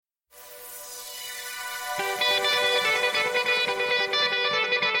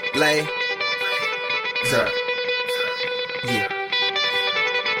Lay. Sir. Yeah.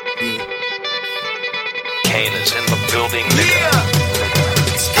 Yeah. Kane is in the building, nigga.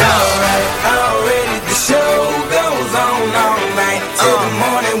 Alright, already the show goes on all night. Till the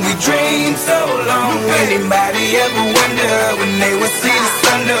morning we dream so long. Anybody ever wonder when they would see the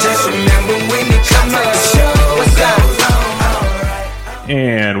sun? Just remember when it comes up, the show goes on.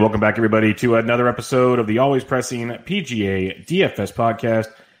 And welcome back, everybody, to another episode of the Always Pressing PGA DFS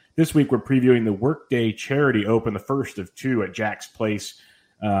podcast. This week, we're previewing the Workday Charity Open, the first of two at Jack's Place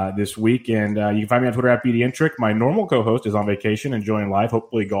this week. And you can find me on Twitter at BDintric. My normal co-host is on vacation, enjoying life,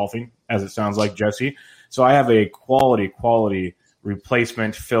 hopefully golfing, as it sounds like, Jesse. So I have a quality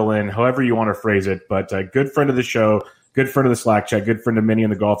replacement, fill-in, however you want to phrase it. But a good friend of the show, good friend of the Slack chat, good friend of many in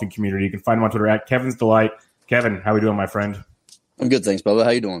the golfing community. You can find him on Twitter at Kevin's Delight. Kevin, how are we doing, my friend? I'm good, thanks, Bubba.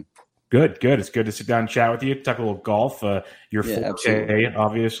 How you doing? Good. It's good to sit down and chat with you, talk a little golf. You're 4K, absolutely.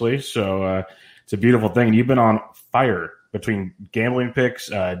 Obviously, so it's a beautiful thing. And you've been on fire between gambling picks,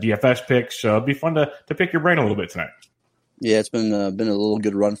 DFS picks, so it'd be fun to pick your brain a little bit tonight. Yeah, it's been a little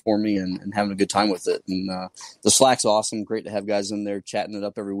good run for me and having a good time with it. And the Slack's awesome. Great to have guys in there chatting it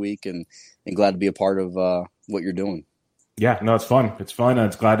up every week and glad to be a part of what you're doing. Yeah, no, it's fun. It's fun. And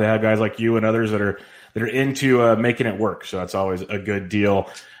it's glad to have guys like you and others that are into making it work. So that's always a good deal.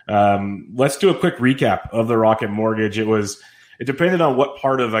 Let's do a quick recap of the Rocket Mortgage. It depended on what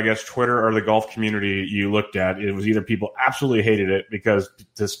part of, I guess, Twitter or the golf community you looked at. It was either people absolutely hated it because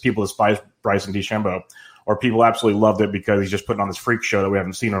people despise Bryson DeChambeau, or people absolutely loved it because he's just putting on this freak show that we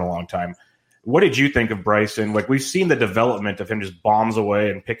haven't seen in a long time. What did you think of Bryson? Like, we've seen the development of him just bombs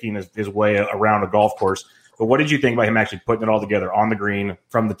away and picking his way around a golf course. But what did you think about him actually putting it all together on the green,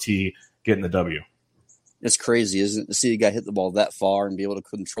 from the tee, getting the W? It's crazy, isn't it, to see a guy hit the ball that far and be able to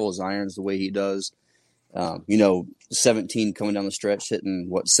control his irons the way he does. 17 coming down the stretch,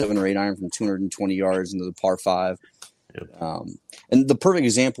 hitting 7 or 8 iron from 220 yards into the par 5. Yep. And the perfect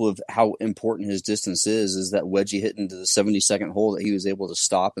example of how important his distance is that wedge he hit into the 72nd hole that he was able to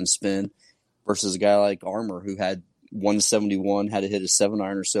stop and spin, versus a guy like Armour who had 171, had to hit a 7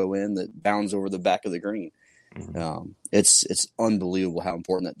 iron or so in that bounds over the back of the green. Mm-hmm. It's unbelievable how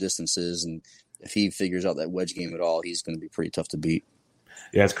important that distance is, and if he figures out that wedge game at all, he's going to be pretty tough to beat.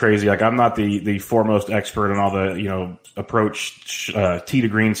 Yeah, it's crazy. Like, I'm not the foremost expert on all the, approach, tee to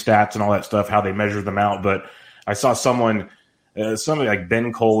green stats and all that stuff, how they measure them out. But I saw somebody like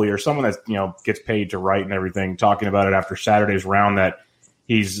Ben Coley or someone that, gets paid to write and everything, talking about it after Saturday's round, that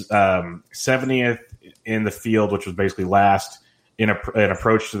he's 70th in the field, which was basically last in an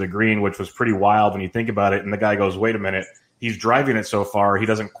approach to the green, which was pretty wild when you think about it. And the guy goes, wait a minute. He's driving it so far, he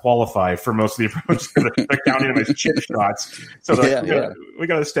doesn't qualify for most of the approaches. They're counting him as chip shots. So we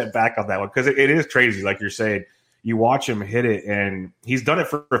got to step back on that one, because it is crazy. Like you're saying, you watch him hit it, and he's done it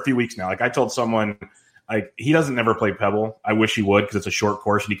for a few weeks now. Like, I told someone, like, he doesn't never play Pebble. I wish he would, because it's a short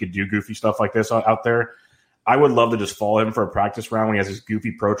course and he could do goofy stuff like this out there. I would love to just follow him for a practice round when he has his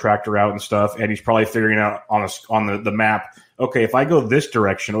goofy protractor out and stuff, and he's probably figuring out on the map, okay, if I go this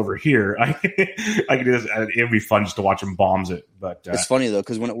direction over here, I can do this. It'd be fun just to watch him bombs it. But it's funny, though,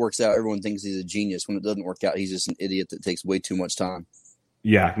 because when it works out, everyone thinks he's a genius. When it doesn't work out, he's just an idiot that takes way too much time.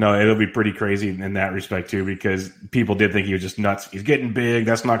 Yeah, no, it'll be pretty crazy in that respect, too, because people did think he was just nuts. He's getting big.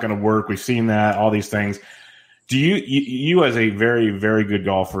 That's not going to work. We've seen that, all these things. Do you as a very, very good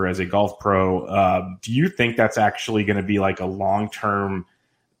golfer, as a golf pro, do you think that's actually going to be like a long-term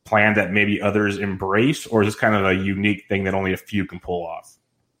plan that maybe others embrace, or is this kind of a unique thing that only a few can pull off?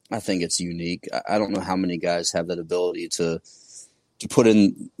 I think it's unique. I don't know how many guys have that ability to put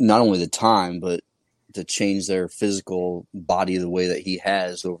in not only the time, but to change their physical body the way that he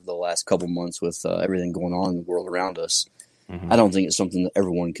has over the last couple months with everything going on in the world around us. Mm-hmm. I don't think it's something that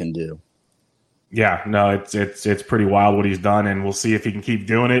everyone can do. Yeah, no, it's pretty wild what he's done, and we'll see if he can keep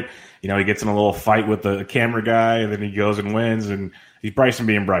doing it. He gets in a little fight with the camera guy, and then he goes and wins, and he's Bryson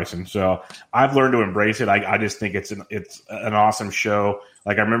being Bryson. So I've learned to embrace it. I just think it's an awesome show.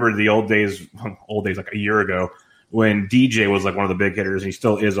 Like, I remember the old days, like a year ago, when DJ was like one of the big hitters, and he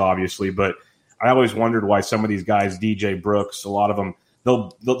still is, obviously. But I always wondered why some of these guys, DJ Brooks, a lot of them,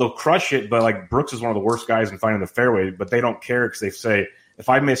 they'll crush it. But like, Brooks is one of the worst guys in finding the fairway, but they don't care, because they say, if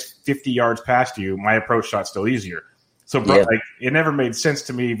I miss 50 yards past you, my approach shot's still easier. So, like, it never made sense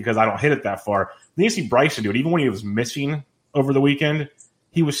to me because I don't hit it that far. Then you see Bryson do it. Even when he was missing over the weekend,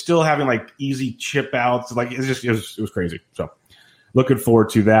 he was still having like easy chip outs. Like, it was crazy. So, looking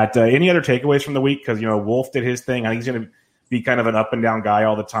forward to that. Any other takeaways from the week? Because Wolf did his thing. I think he's going to be kind of an up and down guy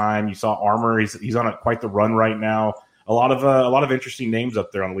all the time. You saw Armour; he's on quite the run right now. A lot of interesting names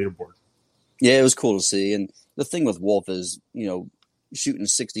up there on the leaderboard. Yeah, it was cool to see. And the thing with Wolf is, shooting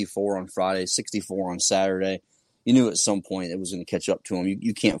 64 on Friday, 64 on Saturday. You knew at some point it was going to catch up to him.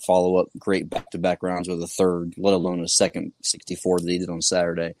 You can't follow up great back-to-back rounds with a third, let alone a second 64 that he did on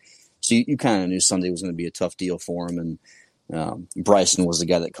Saturday. So you kind of knew Sunday was going to be a tough deal for him, and Bryson was the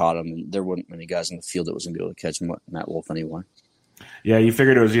guy that caught him, and there weren't many guys in the field that wasn't going to be able to catch Matt Wolff anyway. Yeah, you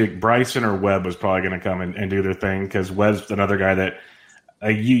figured it was either Bryson or Webb was probably going to come and do their thing, because Webb's another guy that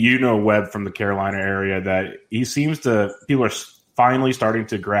you know Webb from the Carolina area, that he seems to – people are finally starting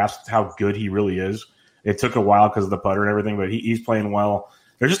to grasp how good he really is. It took a while because of the putter and everything, but he's playing well.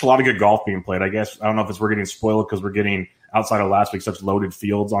 There's just a lot of good golf being played. I guess I don't know if we're getting spoiled because we're getting, outside of last week, such loaded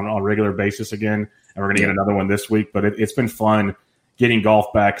fields on a regular basis again, and we're going to get another one this week. But it's been fun getting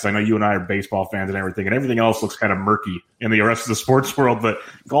golf back, because I know you and I are baseball fans and everything else looks kind of murky in the rest of the sports world. But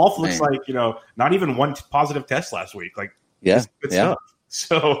golf looks like, not even one positive test last week. Like, good stuff.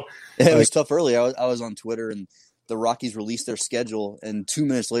 So it was tough early. I was on Twitter, and the Rockies released their schedule, and 2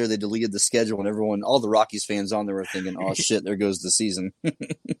 minutes later they deleted the schedule, and all the Rockies fans on there were thinking, "Oh shit, there goes the season."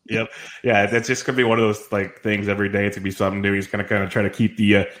 Yep, yeah, that's just gonna be one of those like things every day. It's gonna be something new. He's gonna kind of try to keep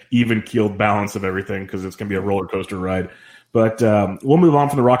the even keeled balance of everything, because it's gonna be a roller coaster ride. But we'll move on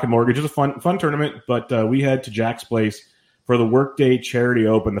from the Rocket Mortgage. It's a fun tournament, but we head to Jack's place for the Workday Charity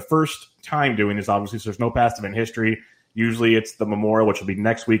Open. The first time doing this, obviously, so there's no past event history. Usually it's the Memorial, which will be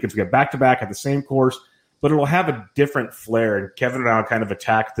next week, and so we get back-to-back at the same course, but it'll have a different flair. And Kevin and I kind of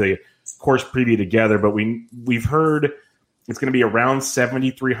attacked the course preview together, but we've heard it's going to be around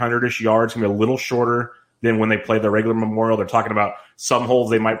 7,300-ish yards. It's going to be a little shorter than when they play the regular Memorial. They're talking about some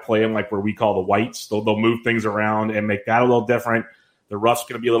holes they might play in, like where we call the whites. They'll move things around and make that a little different. The rough's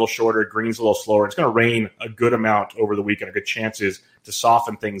going to be a little shorter. Green's a little slower. It's going to rain a good amount over the weekend, a good chances to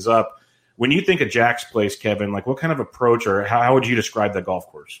soften things up. When you think of Jack's place, Kevin, like what kind of approach, or how would you describe that golf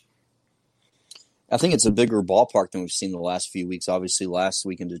course? I think it's a bigger ballpark than we've seen the last few weeks. Obviously, last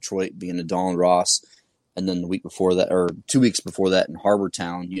week in Detroit being a Donald Ross, and then the week before that, or 2 weeks before that in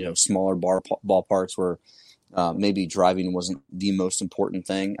Harbortown, smaller ballparks where maybe driving wasn't the most important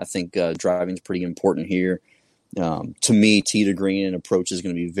thing. I think driving is pretty important here. To me, tee to green and approach is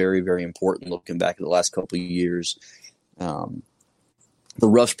going to be very, very important looking back at the last couple of years. The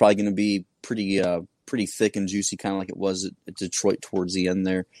rough's probably going to be pretty thick and juicy, kind of like it was at Detroit towards the end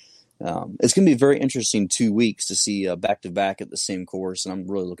there. It's going to be very interesting 2 weeks to see back-to-back at the same course, and I'm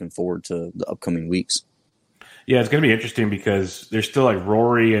really looking forward to the upcoming weeks. Yeah, it's going to be interesting because there's still like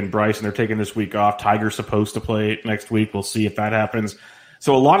Rory and Bryson. They're taking this week off. Tiger's supposed to play next week. We'll see if that happens.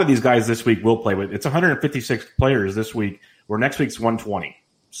 So a lot of these guys this week will play. But it's 156 players this week, where next week's 120.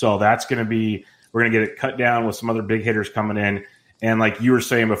 So that's going to be – we're going to get it cut down with some other big hitters coming in. And like you were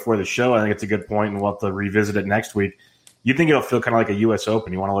saying before the show, I think it's a good point, and we'll have to revisit it next week. You think it'll feel kind of like a U.S.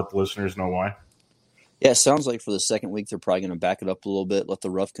 Open? You want to let the listeners know why? Yeah, it sounds like for the second week, they're probably going to back it up a little bit, let the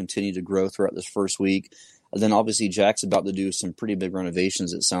rough continue to grow throughout this first week. And then obviously Jack's about to do some pretty big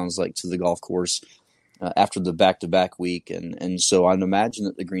renovations, it sounds like, to the golf course after the back-to-back week. And so I'd imagine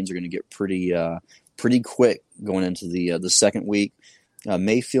that the greens are going to get pretty quick going into the second week.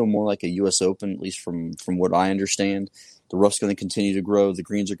 May feel more like a U.S. Open, at least from what I understand. The rough's going to continue to grow. The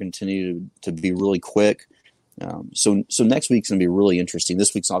greens are going to continue to be really quick. So next week's going to be really interesting.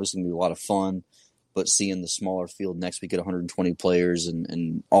 This week's obviously going to be a lot of fun, but seeing the smaller field next week at 120 players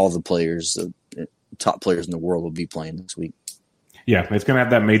and all the players, top players in the world will be playing this week. Yeah, it's going to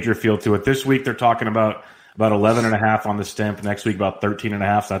have that major feel to it. This week they're talking about 11.5 on the stimp. Next week about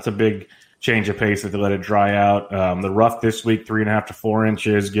 13.5. So that's a big change of pace that they let it dry out. The rough this week 3.5 to 4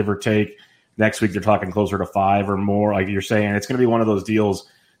 inches, give or take. Next week they're talking closer to 5 or more. Like you're saying, it's going to be one of those deals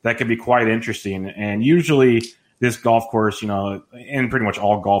that could be quite interesting. And usually this golf course, and pretty much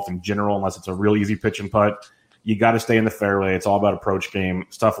all golf in general, unless it's a real easy pitch and putt, you got to stay in the fairway. It's all about approach game,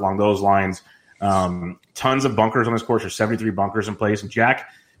 stuff along those lines. Tons of bunkers on this course. There's 73 bunkers in place. And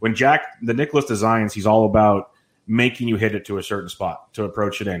the Nicklaus designs, he's all about making you hit it to a certain spot to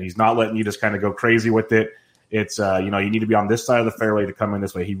approach it in. He's not letting you just kind of go crazy with it. It's, you need to be on this side of the fairway to come in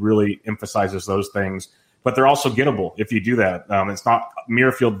this way. He really emphasizes those things. But they're also gettable if you do that. It's not –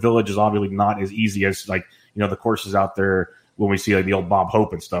 Muirfield Village is obviously not as easy as, the courses out there when we see like the old Bob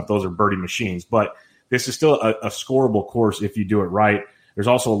Hope and stuff. Those are birdie machines. But this is still a scoreable course if you do it right. There's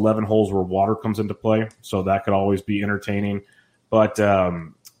also 11 holes where water comes into play, so that could always be entertaining. But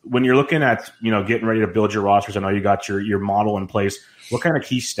when you're looking at, getting ready to build your rosters, I know you got your model in place. What kind of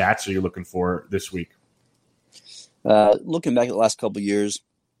key stats are you looking for this week? Looking back at the last couple of years,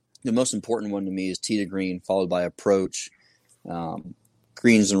 the most important one to me is tee to green, followed by approach.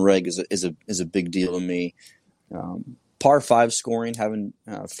 Greens and reg is a big deal to me. Par 5 scoring, having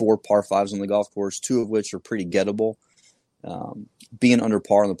 4 par 5s on the golf course, 2 of which are pretty gettable. being under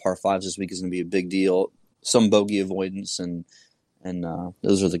par on the par fives this week is going to be a big deal. Some bogey avoidance, and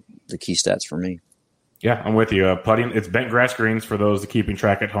those are the key stats for me. Yeah, I'm with you. Putting, it's bent grass greens for those keeping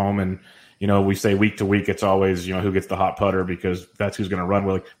track at home. And, we say week to week, it's always, who gets the hot putter because that's who's going to run.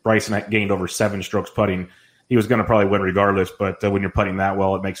 Well, Bryson gained over 7 strokes putting. He was going to probably win regardless, but when you're putting that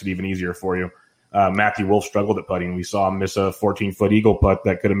well, it makes it even easier for you. Matthew Wolff struggled at putting. We saw him miss a 14-foot eagle putt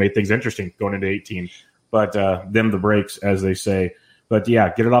that could have made things interesting going into 18. But them the breaks, as they say. But,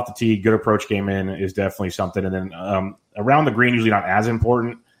 yeah, get it off the tee, good approach game in is definitely something. And then around the green, usually not as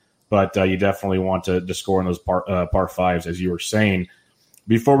important, but you definitely want to score in those par fives, as you were saying.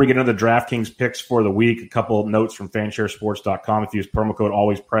 Before we get into the DraftKings picks for the week, a couple of notes from fansharesports.com. If you use promo code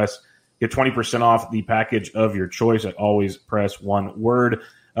ALWAYSPRESS, get 20% off the package of your choice at Always Press, one word.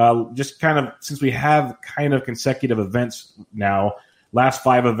 Just kind of, since we have kind of consecutive events now, last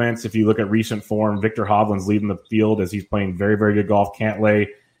 5 events, if you look at recent form, Victor Hovland's leading the field as he's playing very, very good golf. Cantlay,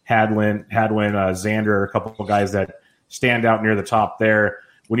 Hadwin, Xander, a couple of guys that stand out near the top there.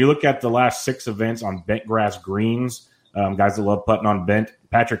 When you look at the last 6 events on bent grass greens, guys that love putting on bent,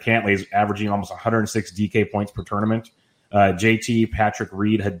 Patrick Cantlay is averaging almost 106 DK points per tournament. JT, Patrick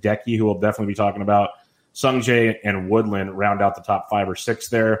Reed, Hideki, who we'll definitely be talking about, Sungjae, and Woodland round out the top 5 or 6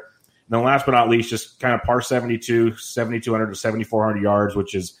 there. And then last but not least, just kind of par 72, 7,200 to 7,400 yards,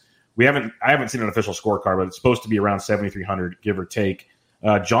 which is I haven't seen an official scorecard, but it's supposed to be around 7,300, give or take.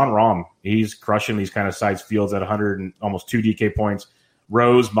 John Rahm, he's crushing these kind of size fields at 100 and almost 2 DK points.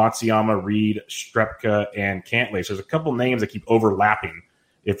 Rose, Matsuyama, Reed, Strepka, and Cantlay. So there's a couple names that keep overlapping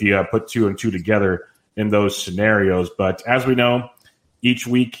if you put 2 and 2 together in those scenarios. But as we know, each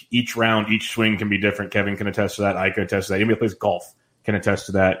week, each round, each swing can be different. Kevin can attest to that. I can attest to that. Anybody who plays golf can attest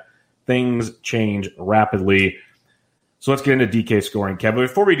to that. Things change rapidly. So let's get into DK scoring, Kevin.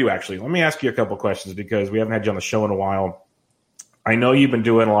 Before we do, actually, let me ask you a couple questions because we haven't had you on the show in a while. I know you've been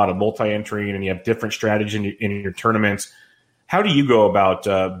doing a lot of multi-entry and you have different strategies in your tournaments. How do you go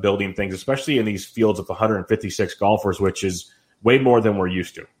about building things, especially in these fields of 156 golfers, which is way more than we're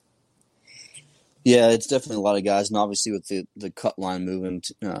used to? Yeah, it's definitely a lot of guys, and obviously with the cut line moving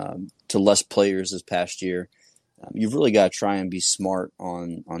to less players this past year, you've really got to try and be smart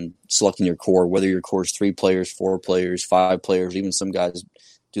on selecting your core, whether your core is 3 players, 4 players, 5 players. Even some guys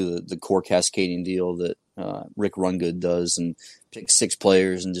do the core cascading deal that Rick Rungood does and pick 6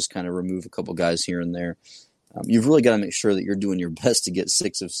 players and just kind of remove a couple guys here and there. You've really got to make sure that you're doing your best to get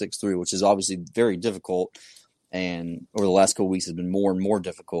 6 of 6 through, which is obviously very difficult. And over the last couple of weeks has been more and more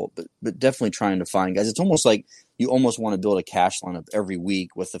difficult, but definitely trying to find guys. It's almost like you almost want to build a cash lineup every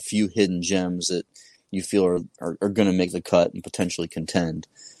week with a few hidden gems that you feel are going to make the cut and potentially contend.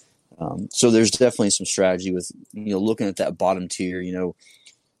 So there's definitely some strategy with, looking at that bottom tier,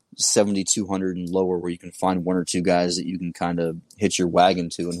 7,200 and lower, where you can find 1 or 2 guys that you can kind of hitch your wagon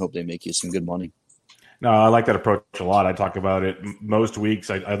to and hope they make you some good money. No, I like that approach a lot. I talk about it most weeks.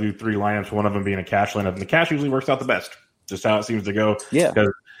 I do 3 lineups, one of them being a cash lineup, and the cash usually works out the best. Just how it seems to go. Yeah.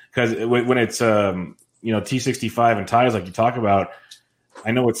 Because when it's T65 and ties like you talk about, I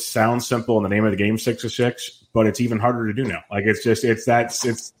know it sounds simple in the name of the game 6 of 6, but it's even harder to do now. Like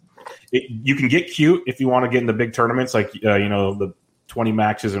you can get cute if you want to get into big tournaments like the 20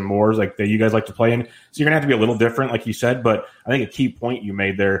 maxes and more like that you guys like to play in. So you're gonna have to be a little different, like you said. But I think a key point you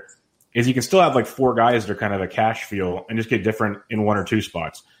made there is you can still have like 4 guys that are kind of a cash feel and just get different in 1 or 2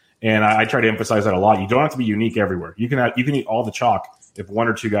 spots. And I try to emphasize that a lot. You don't have to be unique everywhere. You can eat all the chalk if 1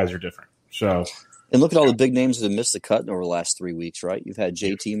 or 2 guys are different. So, and look at all the big names that have missed the cut over the last 3 weeks, right? You've had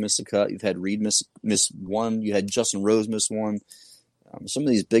JT miss the cut. You've had Reed miss 1. You had Justin Rose miss 1. Some of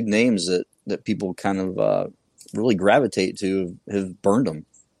these big names that people kind of really gravitate to have burned them.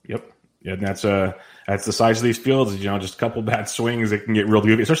 Yep. Yeah, and that's the size of these fields. Just a couple bad swings that can get real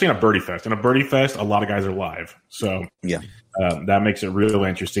goofy, especially in a birdie fest. In a birdie fest, a lot of guys are live, so yeah, that makes it real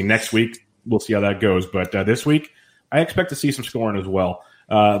interesting. Next week, we'll see how that goes. But this week, I expect to see some scoring as well.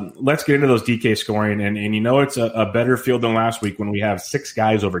 Let's get into those DK scoring, and it's a better field than last week when we have 6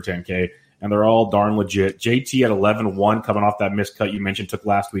 guys over 10K, and they're all darn legit. JT at 11-1, coming off that miscut you mentioned, took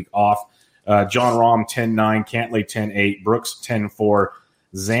last week off. John Rahm 10-9, Cantlay 10-8, Brooks 10-4.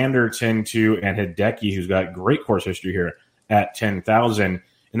 Xander 10-2, and Hideki, who's got great course history here, at 10,000.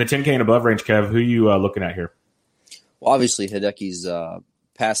 In the 10K and above range, Kev, who are you looking at here? Well, obviously, Hideki's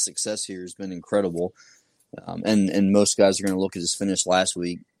past success here has been incredible. And most guys are going to look at his finish last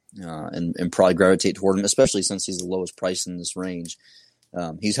week and probably gravitate toward him, especially since he's the lowest price in this range.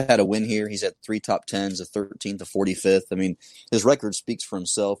 He's had a win here. He's at 3 top 10s, a 13th, a 45th. I mean, his record speaks for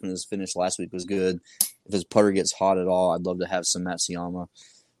himself, and his finish last week was good. If his putter gets hot at all, I'd love to have some Matsuyama.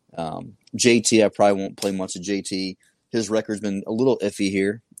 JT, I probably won't play much of JT. his record's been a little iffy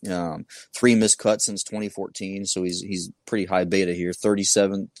here. 3 missed cuts since 2014, so he's pretty high beta here.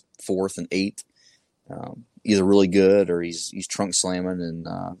 37th, 4th, and 8th. Either really good or he's trunk slamming and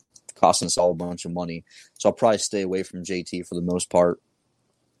costing us all a bunch of money. So I'll probably stay away from JT for the most part.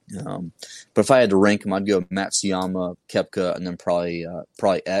 But if I had to rank him, I'd go Matsuyama, Koepka, and then probably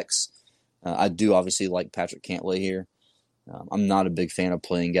X. I do obviously like Patrick Cantlay here. I'm not a big fan of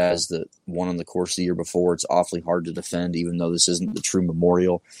playing guys that won on the course the year before. It's awfully hard to defend, even though this isn't the true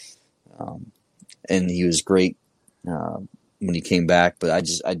Memorial. And he was great when he came back, but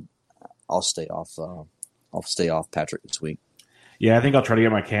I'll stay off. I'll stay off Patrick this week. Yeah, I think I'll try to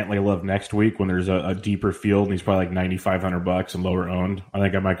get my Cantlay love next week when there's a deeper field and he's probably like $9,500 and lower owned. I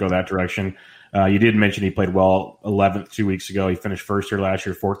think I might go that direction. You did mention he played well 11th 2 weeks ago. He finished first here last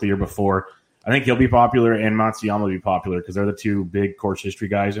year, 4th the year before. I think he'll be popular and Matsuyama will be popular because they're the two big course history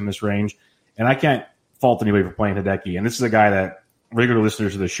guys in this range. And I can't fault anybody for playing Hideki. And this is a guy that regular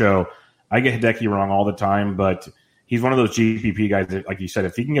listeners of the show, I get Hideki wrong all the time, but he's one of those GPP guys that, like you said,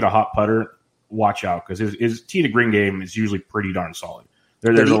 if he can get a hot putter, watch out because his tee to green game is usually pretty darn solid.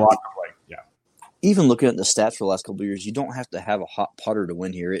 There's a lot to play. Yeah. Even looking at the stats for the last couple of years, you don't have to have a hot putter to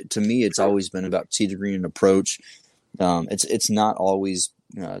win here. To me, it's always been about tee to green and approach. It's not always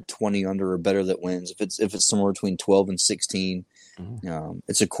 20 under or better that wins. If it's somewhere between 12 and 16,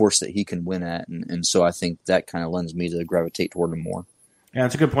 it's a course that he can win at, and so I think that kind of lends me to gravitate toward him more. Yeah,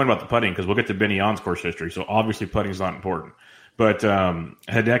 it's a good point about the putting because we'll get to Benny On's course history. So obviously putting is not important. But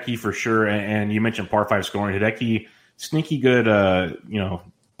Hideki for sure, and you mentioned par 5 scoring. Hideki, sneaky good,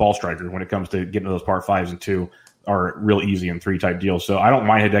 ball striker when it comes to getting to those par 5s and 2 are real easy and 3 type deals. So I don't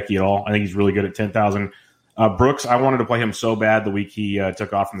mind Hideki at all. I think he's really good at 10,000. Brooks, I wanted to play him so bad the week he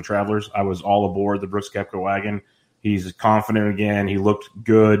took off from the Travelers. I was all aboard the Brooks Koepka wagon. He's confident again. He looked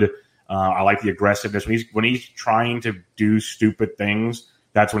good. I like the aggressiveness. When he's trying to do stupid things,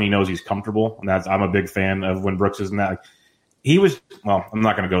 that's when he knows he's comfortable. And I'm a big fan of when Brooks is in that. I'm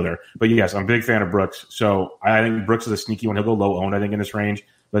not going to go there. But yes, I'm a big fan of Brooks. So I think Brooks is a sneaky one. He'll go low owned, I think, in this range.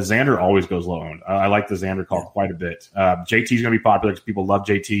 But Xander always goes low owned. I like the Xander call quite a bit. JT's going to be popular because people love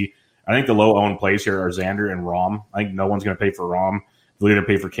JT. I think the low owned plays here are Xander and Rahm. I think no one's going to pay for Rahm. They're going to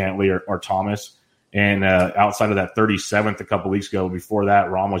pay for Cantlay or Thomas. And outside of that 37th a couple weeks ago, before that,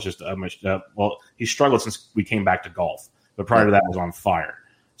 Rahm was just he struggled since we came back to golf. But prior to that, was on fire.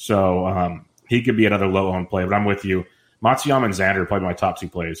 So he could be another low owned play. But I'm with you. Matsuyama and Xander are probably my top 2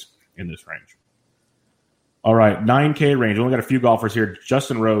 plays in this range. All right, 9K range. We only got a few golfers here.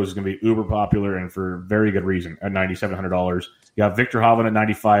 Justin Rose is going to be uber popular and for very good reason at $9,700. You got Victor Hovland at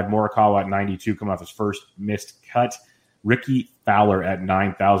 95, Morikawa at 92, coming off his first missed cut. Ricky Fowler at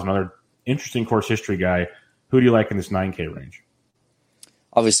 9,000, another interesting course history guy. Who do you like in this 9K range?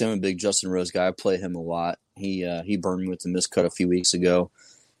 Obviously, I'm a big Justin Rose guy. I play him a lot. He burned me with the missed cut a few weeks ago.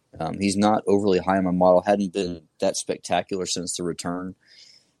 He's not overly high in my model. Hadn't been that spectacular since the return.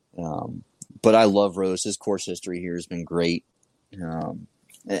 But I love Rose. His course history here has been great.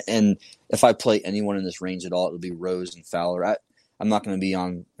 And if I play anyone in this range at all, it would be Rose and Fowler. I'm not going to be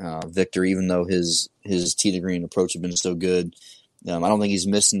on Victor, even though his tee to green approach has been so good. I don't think he's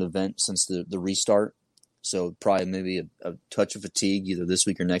missed an event since the restart. So probably maybe a touch of fatigue either this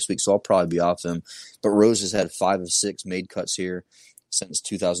week or next week. So I'll probably be off him. But Rose has had 5 of 6 made cuts here since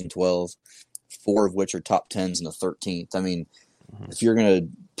 2012, 4 of which are top 10s and the 13th. I mean, if you're going to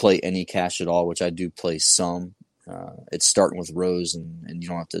play any cash at all, which I do play some, it's starting with Rose, and you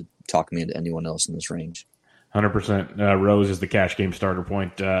don't have to talk me into anyone else in this range. 100%. Rose is the cash game starter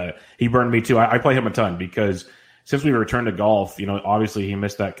point. He burned me too. I play him a ton because since we returned to golf, obviously he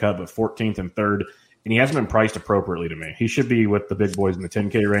missed that cut, but 14th and 3rd, and he hasn't been priced appropriately to me. He should be with the big boys in the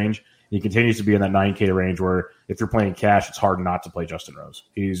 10K range. He continues to be in that 9K range where if you're playing cash, it's hard not to play Justin Rose.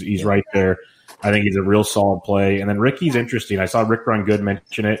 He's right there. I think he's a real solid play. And then Ricky's interesting. I saw Rick Run Good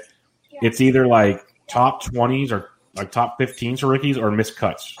mention it. It's either like top 20s or like top 15s for Ricky's or missed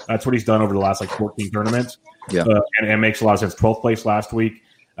cuts. That's what he's done over the last 14 tournaments. Yeah. And it makes a lot of sense. 12th place last week.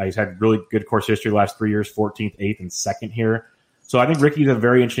 He's had really good course history the last 3 years, 14th, 8th, and 2nd here. So I think Ricky's a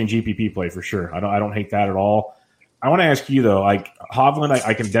very interesting GPP play for sure. I don't hate that at all. I want to ask you, though, like Hovland,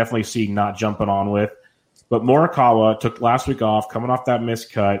 I can definitely see not jumping on with. But Morikawa took last week off, coming off that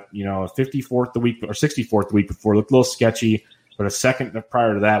missed cut, 54th the week or 64th the week before. Looked a little sketchy, but a second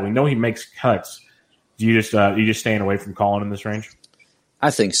prior to that, we know he makes cuts. Do you just staying away from calling in this range? I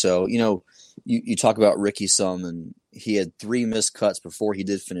think so. You talk about Ricky some, and he had 3 missed cuts before he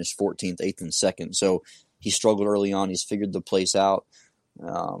did finish 14th, 8th, and 2nd. So he struggled early on. He's figured the place out.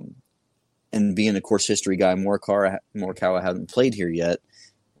 And being a course history guy, Morikawa hasn't played here yet.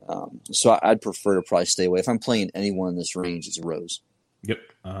 So I'd prefer to probably stay away. If I'm playing anyone in this range, it's Rose. Yep,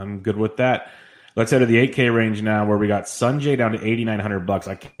 I'm good with that. Let's head to the 8K range now, where we got Sunjay down to $8,900.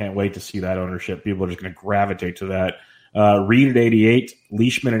 I can't wait to see that ownership. People are just going to gravitate to that. Reed at 88,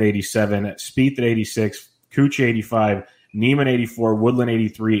 Leishman at 87, Spieth at 86, Cooch 85, Neiman 84, Woodland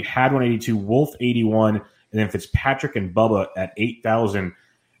 83, Hadwin 82, Wolf 81, and then Fitzpatrick and Bubba at 8,000.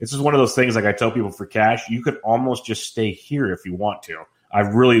 This is one of those things, like I tell people for cash, you could almost just stay here if you want to. I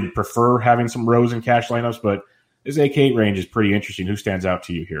really prefer having some Rose and cash lineups, but this 8K range is pretty interesting. Who stands out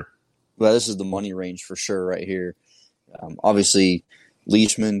to you here? Well, this is the money range for sure right here. Obviously,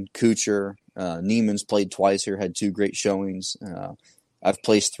 Leishman, Kuchar, Neiman's played twice here, had 2 great showings. I've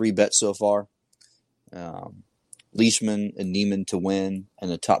placed 3 bets so far. Leishman and Neiman to win, and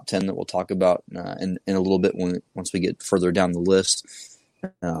the top 10 that we'll talk about in a little bit once we get further down the list.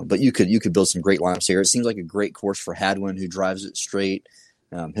 But you could build some great lineups here. It seems like a great course for Hadwin, who drives it straight,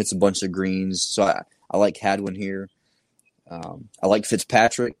 hits a bunch of greens. So I like Hadwin here. I like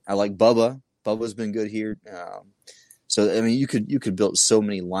Fitzpatrick. I like Bubba. Bubba's been good here. So I mean, you could build so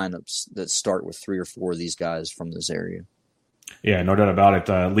many lineups that start with 3 or 4 of these guys from this area. Yeah, no doubt about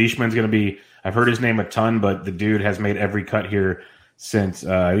it. Leishman's going to be. I've heard his name a ton, but the dude has made every cut here since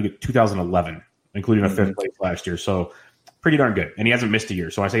I think 2011, including a 5th place last year. So pretty darn good, and he hasn't missed a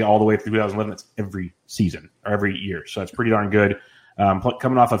year. So I say all the way through 2011. That's every season or every year. So that's pretty darn good.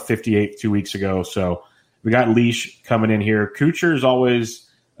 Coming off of 58 2 weeks ago, so. We got Leash coming in here. Kuchar is always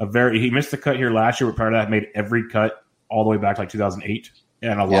he missed the cut here last year, but prior to that made every cut all the way back to like 2008.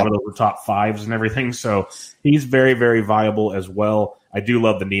 And a lot of those were top 5s and everything. So he's very, very viable as well. I do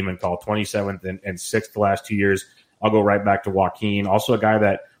love the Neiman call, 27th and 6th the last 2 years. I'll go right back to Joaquin. Also a guy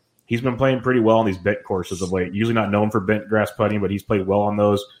that he's been playing pretty well on these bent courses of late. Usually not known for bent grass putting, but he's played well on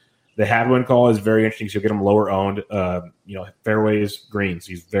those. The Hadwin call is very interesting. So you'll get him lower owned, fairways, greens.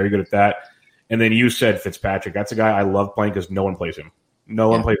 He's very good at that. And then you said Fitzpatrick. That's a guy I love playing because no one plays him. No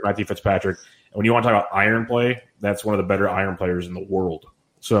one plays Matthew Fitzpatrick. And when you want to talk about iron play, that's one of the better iron players in the world.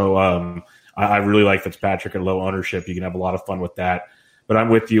 So I really like Fitzpatrick at low ownership. You can have a lot of fun with that. But I'm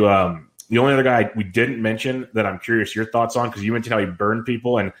with you. The only other guy we didn't mention that I'm curious your thoughts on, because you mentioned how he burned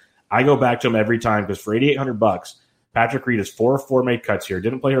people, and I go back to him every time because for $8,800, Patrick Reed is 4 of 4 made cuts here.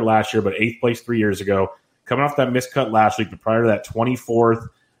 Didn't play here last year, but 8th place 3 years ago. Coming off that miscut last week, but prior to that 24th.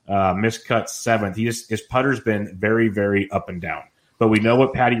 Miscut 7th. His putter's been very, very up and down. But we know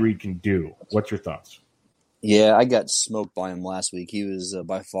what Patty Reed can do. What's your thoughts? Yeah, I got smoked by him last week. He was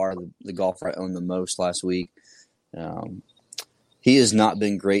by far the golfer I owned the most last week. He has not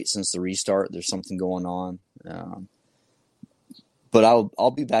been great since the restart. There's something going on. But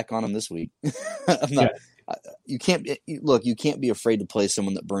I'll be back on him this week. I'm not. Yeah. You can't be afraid to play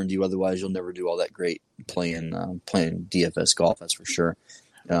someone that burned you. Otherwise, you'll never do all that great playing DFS golf. That's for sure.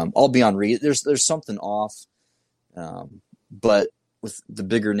 I'll be on Reed. There's something off, but with the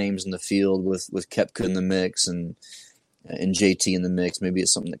bigger names in the field, with Koepka in the mix and JT in the mix, maybe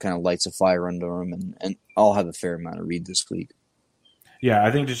it's something that kind of lights a fire under him, and I'll have a fair amount of Reed this week. Yeah,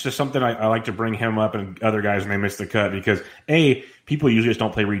 I think it's just something I like to bring him up and other guys when they miss the cut because, people usually just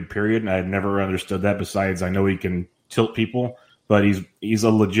don't play Reed, period, and I've never understood that. Besides, I know he can tilt people, but he's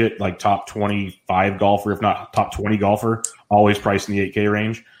a legit like top 25 golfer, if not top 20 golfer, always priced in the 8K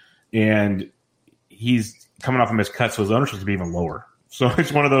range. And he's coming off of his cut, so his ownership to be even lower. So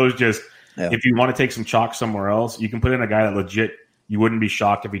it's one of those if you want to take some chalk somewhere else, you can put in a guy that legit you wouldn't be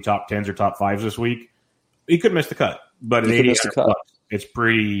shocked if he top 10s or top 5s this week. He could miss the cut, but at $8,800, it's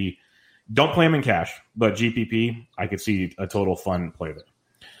pretty – don't play him in cash, but GPP, I could see a total fun play there.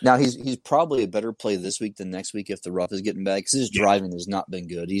 Now, he's probably a better play this week than next week if the rough is getting bad because his driving has not been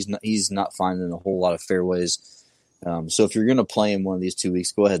good. He's not finding a whole lot of fairways. So if you're going to play him one of these 2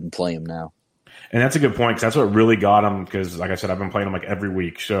 weeks, go ahead and play him now. And that's a good point because that's what really got him because, like I said, I've been playing him like every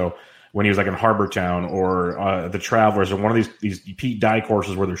week. So when he was like in Harbor Town or the Travelers or one of these Pete Dye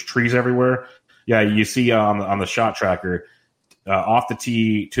courses where there's trees everywhere, you see on the shot tracker off the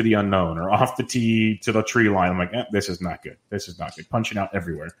tee to the unknown or off the tee to the tree line. I'm like, this is not good. This is not good. Punching out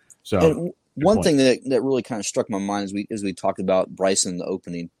everywhere. So and one thing that really kind of struck my mind as we talked about Bryson in the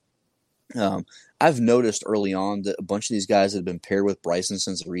opening, I've noticed early on that a bunch of these guys that have been paired with Bryson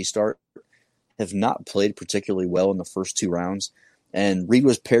since the restart have not played particularly well in the first 2 rounds. And Reed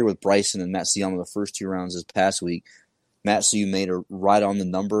was paired with Bryson and Matsuyama the first 2 rounds this past week. Matsuyama made a right on the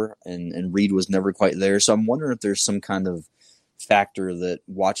number, and Reed was never quite there. So I'm wondering if there's some kind of factor that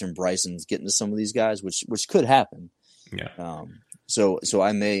watching Bryson's getting to some of these guys, which could happen. Yeah. So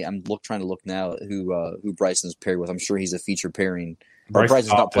I'm trying to look now at who Bryson's paired with. I'm sure he's a feature pairing. Bryson's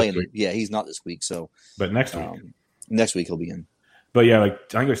not playing. Yeah, he's not this week. So, but next week he'll be in. But yeah, like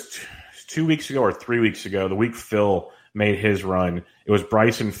I think it was 2 weeks ago or 3 weeks ago, the week Phil made his run. It was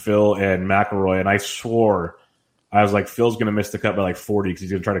Bryson, Phil, and McIlroy, and I swore I was like, Phil's going to miss the cut by like 40 because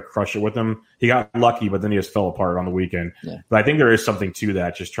he's going to try to crush it with him. He got lucky, but then he just fell apart on the weekend. Yeah. But I think there is something to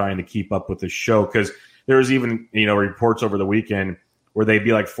that, just trying to keep up with the show, because there was even reports over the weekend where they'd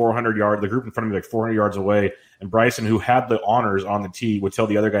be like 400 yards, the group in front of me like 400 yards away, and Bryson, who had the honors on the tee, would tell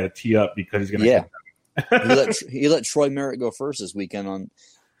the other guy to tee up because he's going to he let Troy Merritt go first this weekend on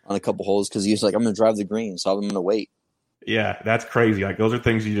a couple holes because he was like, I'm going to drive the green, so I'm going to wait. Yeah, that's crazy. Like, those are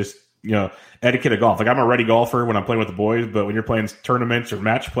things you just, etiquette of golf. Like, I'm a ready golfer when I'm playing with the boys, but when you're playing tournaments or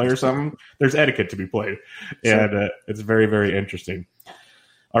match play or something, there's etiquette to be played. Sure. And it's very, very interesting.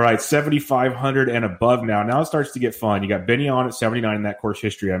 All right, 7,500 and above now. Now it starts to get fun. You got Benny on at 79 in that course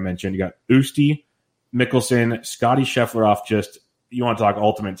history I mentioned. You got Usti, Mickelson, Scotty Scheffler off just, you want to talk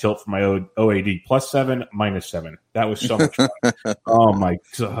ultimate tilt for my OAD, +7, -7. That was so much fun. Oh, my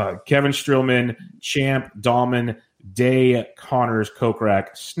God. Kevin Streelman, Champ, Dahlman, Day, Connors,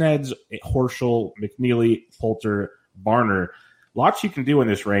 Kokrak, Sneds, Horschel, McNeely, Poulter, Barner. Lots you can do in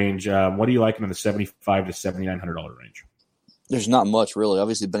this range. What do you like in the $7,500 to $7,900 range? There's not much, really.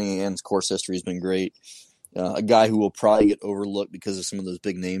 Obviously, Benny Ann's course history has been great. A guy who will probably get overlooked because of some of those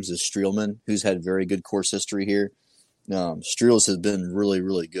big names is Streelman, who's had very good course history here. Streels has been really,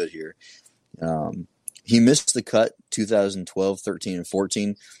 really good here. He missed the cut 2012, 13, and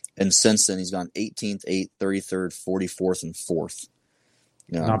 14. And since then, he's gone 18th, 8th, 33rd, 44th, and 4th.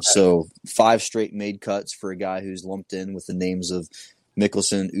 So 5 straight made cuts for a guy who's lumped in with the names of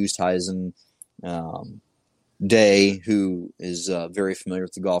Mickelson, Oosthuizen, Day, who is very familiar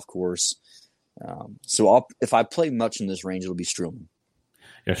with the golf course. So if I play much in this range, it'll be Streelman.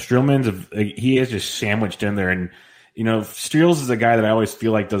 Yeah, he is just sandwiched in there. And, Streels is a guy that I always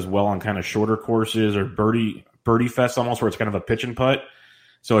feel like does well on kind of shorter courses or birdie fest almost, where it's kind of a pitch and putt.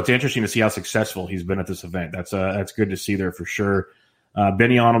 So it's interesting to see how successful he's been at this event. That's good to see there for sure.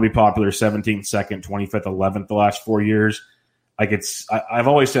 Benny On will be popular 17th, 2nd, 25th, 11th the last 4 years. Like I've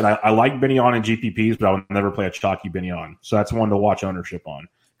always said I like Benny On in GPPs, but I would never play a chalky Benny On. So that's one to watch ownership on,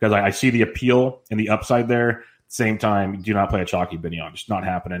 because I see the appeal and the upside there. At the same time, do not play a chalky Benny On. It's not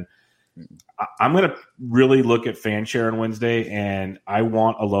happening. I'm going to really look at fan share on Wednesday, and I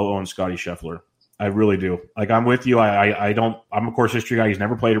want a low-owned Scotty Scheffler. I really do. Like, I'm with you. I'm a course history guy. He's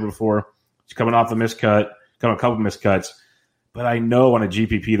never played her before. He's coming off a couple miscuts. But I know on a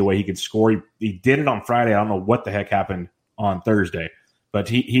GPP the way he could score. He did it on Friday. I don't know what the heck happened on Thursday. But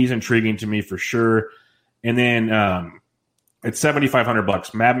he's intriguing to me for sure. And then it's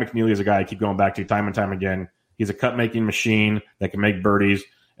 $7,500. Matt McNeely is a guy I keep going back to time and time again. He's a cut-making machine that can make birdies.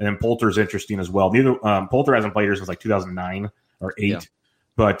 And then Poulter's interesting as well. Poulter hasn't played here since like 2009 or 8. Yeah.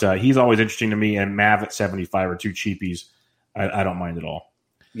 But he's always interesting to me, and Mav at 75 are two cheapies. I don't mind at all.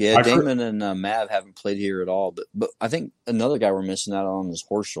 Yeah, Damon and Mav haven't played here at all. But I think another guy we're missing out on is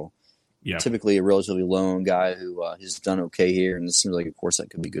Horschel. Yeah. Typically a relatively lone guy who has done okay here, and this seems like a course that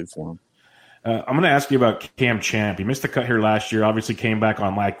could be good for him. I'm going to ask you about Cam Champ. He missed the cut here last year, obviously came back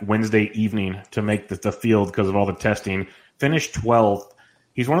on like Wednesday evening to make the field because of all the testing. Finished 12th.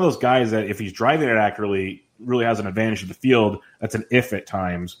 He's one of those guys that if he's driving it accurately, really has an advantage of the field. That's an if at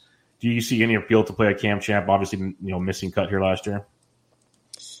times. Do you see any appeal to play a Cam Champ? Obviously, missing cut here last year.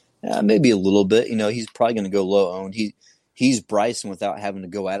 Yeah, maybe a little bit. He's probably going to go low owned. He's Bryson without having to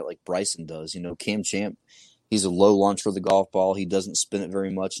go at it like Bryson does. Cam Champ, he's a low launcher of the golf ball. He doesn't spin it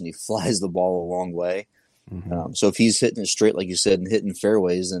very much, and he flies the ball a long way. Mm-hmm. So if he's hitting it straight, like you said, and hitting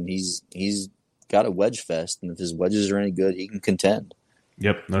fairways, then he's got a wedge fest. And if his wedges are any good, he can contend.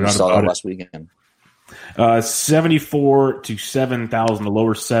 Yep, we saw that last weekend. 74 to 7,000, the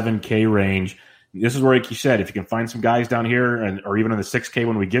lower 7K range. This is where, like you said, if you can find some guys down here, or even in the 6K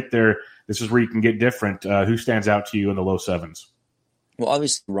when we get there, this is where you can get different. Who stands out to you in the low 7s? Well,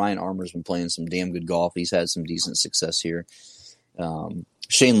 obviously, Ryan Armour's been playing some damn good golf. He's had some decent success here.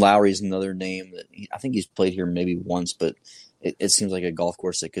 Shane Lowry is another name that I think he's played here maybe once, but it seems like a golf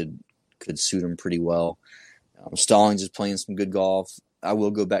course that could suit him pretty well. Stallings is playing some good golf. I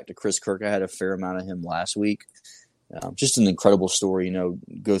will go back to Chris Kirk. I had a fair amount of him last week. Just an incredible story,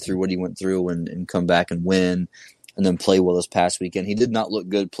 go through what he went through and come back and win and then play well this past weekend. He did not look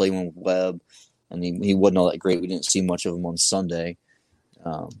good playing with Webb, and he wasn't all that great. We didn't see much of him on Sunday,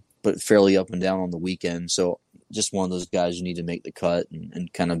 but fairly up and down on the weekend. So just one of those guys you need to make the cut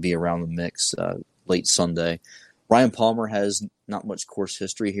and kind of be around the mix late Sunday. Ryan Palmer has not much course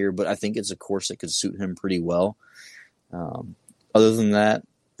history here, but I think it's a course that could suit him pretty well. Other than that,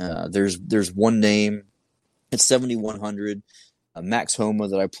 there's one name. It's 7,100. Max Homa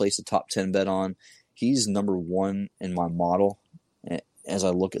that I placed a top 10 bet on. He's number 1 in my model as I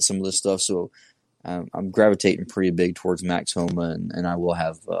look at some of this stuff. So I'm gravitating pretty big towards Max Homa, and I will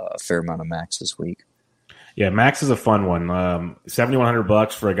have a fair amount of Max this week. Yeah, Max is a fun one.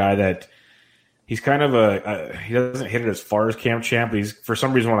 $7,100 for a guy that he's kind of he doesn't hit it as far as Cam Champ. He's, for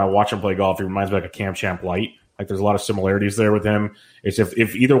some reason, when I watch him play golf, he reminds me like a Cam Champ light. Like there's a lot of similarities there with him. It's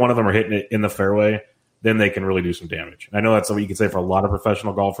if either one of them are hitting it in the fairway, then they can really do some damage. And I know that's what you can say for a lot of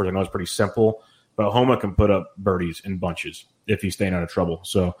professional golfers. I know it's pretty simple, but Homa can put up birdies in bunches if he's staying out of trouble.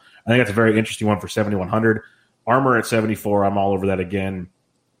 So I think that's a very interesting one for 7,100. Armour at 74, I'm all over that again.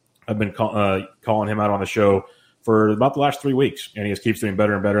 I've been calling him out on the show for about the last 3 weeks, and he just keeps doing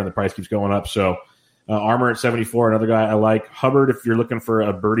better and better, and the price keeps going up. So Armour at 74, another guy I like. Hubbard, if you're looking for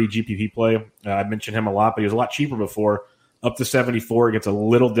a birdie GPP play, I mentioned him a lot, but he was a lot cheaper before. Up to 74, it gets a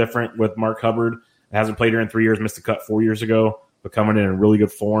little different with Mark Hubbard. Hasn't played here in 3 years, missed the cut 4 years ago, but coming in really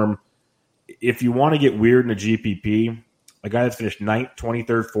good form. If you want to get weird in a GPP, a guy that's finished 9th,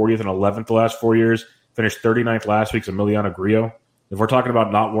 23rd, 40th, and 11th the last 4 years, finished 39th last week, is Emiliano Grillo. If we're talking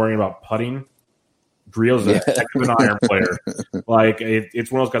about not worrying about putting, Grillo's a heck of an iron player. Like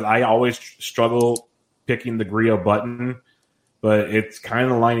it's one of those guys. I always struggle picking the Grillo button, but it's kind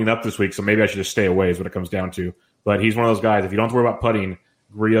of lining up this week, so maybe I should just stay away is what it comes down to. But he's one of those guys, if you don't have to worry about putting,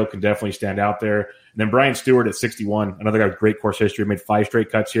 Grillo can definitely stand out there. And then Brian Stewart at 61, another guy with great course history, made 5 straight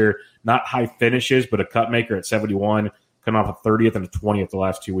cuts here. Not high finishes, but a cut maker at 71, coming off a 30th and a 20th the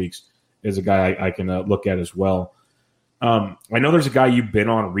last 2 weeks, is a guy I can look at as well. I know there's a guy you've been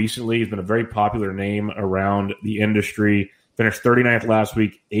on recently. He's been a very popular name around the industry. Finished 39th last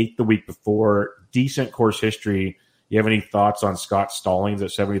week, 8th the week before. Decent course history. You have any thoughts on Scott Stallings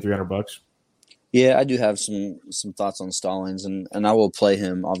at $7,300? Yeah, I do have some thoughts on Stallings, and I will play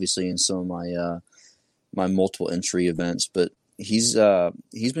him obviously in some of my my multiple entry events. But he's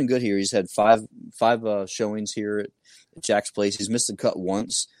been good here. He's had five showings here at Jack's Place. He's missed the cut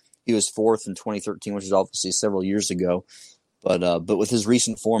once. He was 4th in 2013, which is obviously several years ago. But with his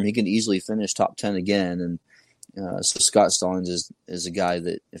recent form, he can easily finish top 10 again. And so Scott Stallings is a guy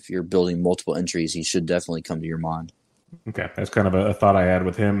that if you're building multiple entries, he should definitely come to your mind. Okay, that's kind of a thought I had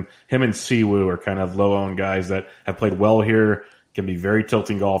with him. Him and Siwoo are kind of low-owned guys that have played well here, can be very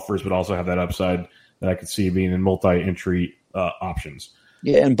tilting golfers, but also have that upside that I could see being in multi-entry options.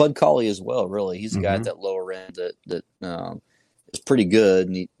 Yeah, and Bud Cauley as well, really. He's a guy at that lower end that is pretty good.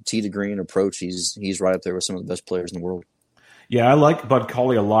 And tee to green approach, he's right up there with some of the best players in the world. Yeah, I like Bud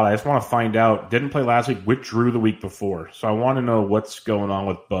Cauley a lot. I just want to find out. Didn't play last week, withdrew the week before. So I want to know what's going on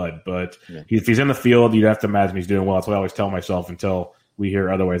with Bud. But if he's in the field, you'd have to imagine he's doing well. That's what I always tell myself until we hear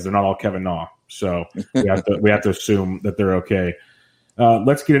otherwise. They're not all Kevin Na. So we have to assume that they're okay.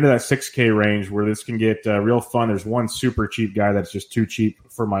 Let's get into that 6K range where this can get real fun. There's one super cheap guy that's just too cheap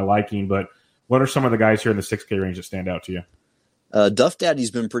for my liking. But what are some of the guys here in the 6K range that stand out to you? Duff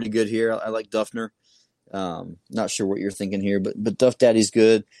Daddy's been pretty good here. I like Duffner. Not sure what you're thinking here, but Duff Daddy's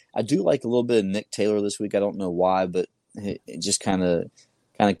good. I do like a little bit of Nick Taylor this week. I don't know why, but it just kind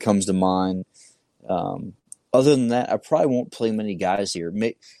of comes to mind. Other than that, I probably won't play many guys here.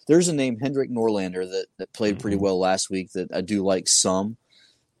 There's a name, Hendrik Norlander, that played pretty well last week that I do like some.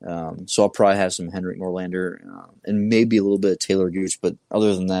 So I'll probably have some Hendrik Norlander and maybe a little bit of Taylor Gooch, but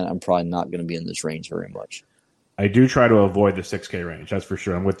other than that, I'm probably not going to be in this range very much. I do try to avoid the 6K range. That's for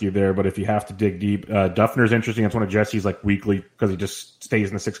sure. I'm with you there. But if you have to dig deep, Duffner's interesting. That's one of Jesse's like weekly because he just stays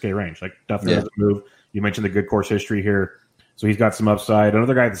in the 6K range. Like Duffner doesn't move. You mentioned the good course history here. So he's got some upside.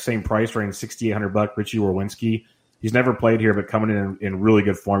 Another guy at the same price range, $6,800, Richie Orwinski. He's never played here, but coming in really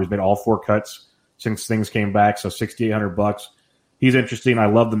good form. He's made all 4 cuts since things came back. So $6,800. He's interesting. I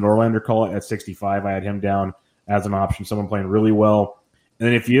love the Norlander call at 65. I had him down as an option. Someone playing really well. And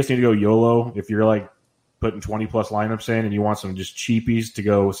then if you just need to go YOLO, if you're like putting 20-plus lineups in and you want some just cheapies to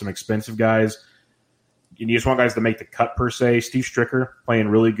go with some expensive guys, and you just want guys to make the cut per se, Steve Stricker playing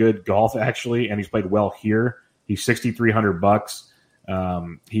really good golf actually, and he's played well here. He's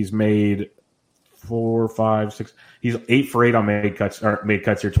 $6,300. He's made 4, 5, 6. He's 8 for 8 on made cuts here,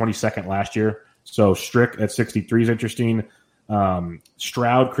 22nd last year. So Strick at 63 is interesting.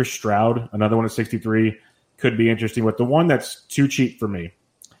 Chris Stroud, another one at 63, could be interesting. But the one that's too cheap for me,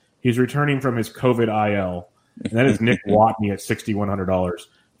 he's returning from his COVID IL, and that is Nick Watney at $6,100.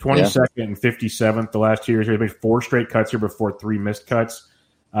 22nd and 57th the last 2 years. He made 4 straight cuts here before 3 missed cuts.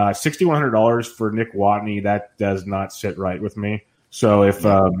 $6,100 for Nick Watney, that does not sit right with me. So if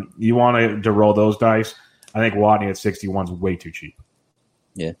you want to roll those dice, I think Watney at 61 is way too cheap.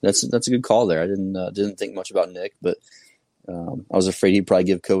 Yeah, that's a good call there. I didn't think much about Nick, but I was afraid he'd probably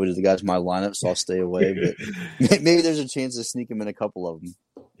give COVID to the guys in my lineup, so I'll stay away. But maybe there's a chance to sneak him in a couple of them.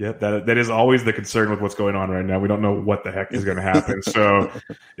 Yep, that is always the concern with what's going on right now. We don't know what the heck is going to happen. So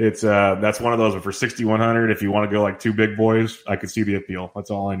it's that's one of those. But for 6,100, if you want to go like two big boys, I could see the appeal. That's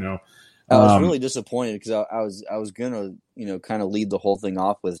all I know. I was really disappointed because I was gonna kind of lead the whole thing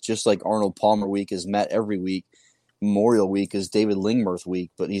off with just like Arnold Palmer week is Matt every week, Memorial week is David Lingmerth week,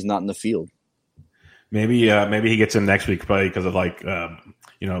 but he's not in the field. Maybe he gets in next week probably because of like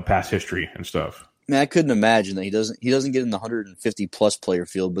past history and stuff. Man, I couldn't imagine that he doesn't get in the 150 plus player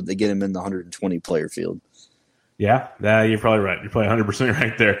field, but they get him in the 120 player field. Yeah, you're probably right. You're probably 100%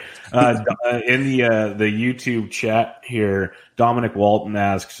 right there. In the YouTube chat here, Dominic Walton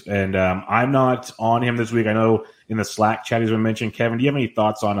asks, and I'm not on him this week. I know in the Slack chat he's been mentioned. Kevin, do you have any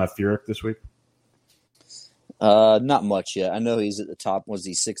thoughts on Furyk this week? Not much yet. I know he's at the top. Was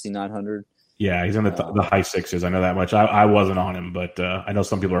he 6,900? Yeah, he's in the high sixes. I know that much. I wasn't on him, but I know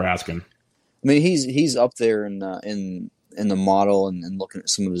some people are asking. I mean, he's up there in the model and looking at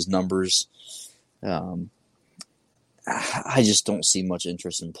some of his numbers. I just don't see much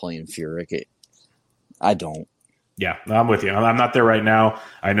interest in playing Furyk. I don't. Yeah, I'm with you. I'm not there right now.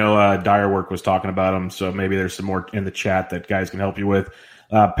 I know Dirework was talking about him, so maybe there's some more in the chat that guys can help you with.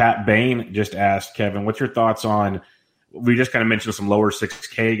 Pat Bain just asked, Kevin, what's your thoughts on – we just kind of mentioned some lower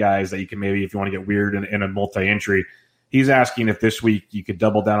 6K guys that you can maybe, if you want to get weird in a multi-entry – he's asking if this week you could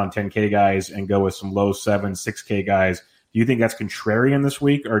double down on 10K guys and go with some low 7, 6K guys. Do you think that's contrarian this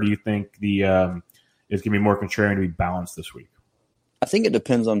week, or do you think it's going to be more contrarian to be balanced this week? I think it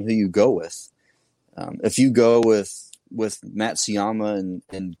depends on who you go with. If you go with Matt Siyama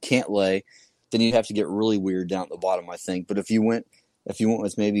and Cantlay, then you'd have to get really weird down at the bottom, I think. But if you went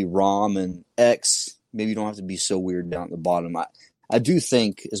with maybe Rom and X, maybe you don't have to be so weird down at the bottom. I do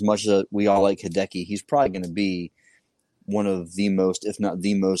think, as much as we all like Hideki, he's probably going to be one of the most, if not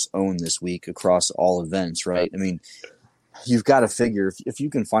the most, owned this week across all events, right? I mean, you've got to figure if you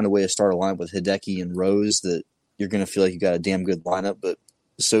can find a way to start a lineup with Hideki and Rose, that you're going to feel like you got a damn good lineup, but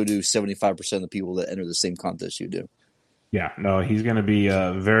so do 75% of the people that enter the same contest you do. Yeah, no, he's going to be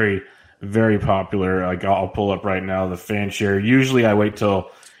very, very popular. Like I'll pull up right now the fan share. Usually I wait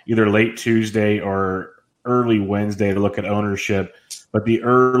till either late Tuesday or early Wednesday to look at ownership, but the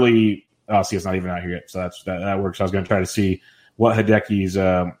early see, it's not even out here yet, so that works. I was going to try to see what Hideki's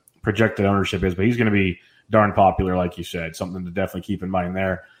projected ownership is, but he's going to be darn popular, like you said. Something to definitely keep in mind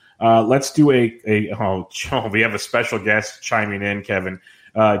there. Let's do we have a special guest chiming in, Kevin.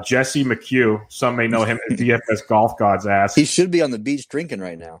 Jesse McHugh. Some may know him as DFS Golf Gods. Asks, he should be on the beach drinking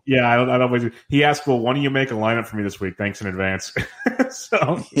right now. Yeah, I don't. He asked, "Well, why don't you make a lineup for me this week? Thanks in advance."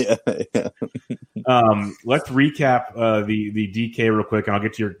 So yeah. Let's recap the DK real quick, and I'll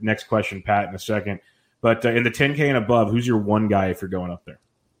get to your next question, Pat, in a second. But in the 10K and above, who's your one guy if you're going up there?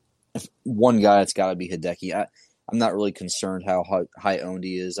 One guy, it's got to be Hideki. I'm not really concerned how high owned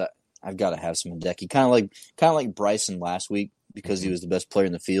he is. I've got to have some Hideki, kind of like Bryson last week, because he was the best player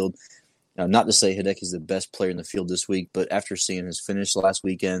in the field. Not to say Hideki's the best player in the field this week, but after seeing his finish last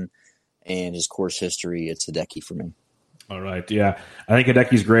weekend and his course history, it's Hideki for me. All right, yeah, I think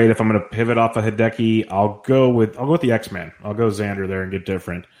Hideki's great. If I'm going to pivot off of Hideki, I'll go with the X-Man. I'll go Xander there and get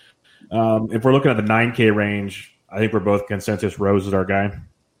different. If we're looking at the 9K range, I think we're both consensus. Rose is our guy.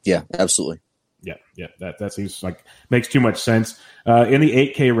 Yeah, absolutely. Yeah, that seems like makes too much sense. In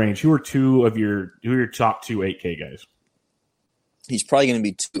the 8K range, who are your top two 8K guys? He's probably going to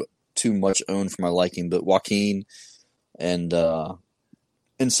be too much owned for my liking, but Joaquin and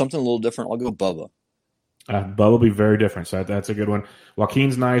something a little different, I'll go Bubba. Bubba will be very different, so that's a good one.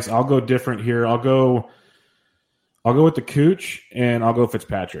 Joaquin's nice. I'll go different here. I'll go with the Cooch, and I'll go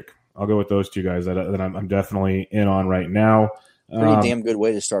Fitzpatrick. I'll go with those two guys that I'm definitely in on right now. Pretty damn good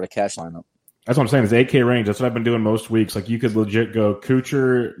way to start a cash lineup. That's what I'm saying. It's 8K range. That's what I've been doing most weeks. Like you could legit go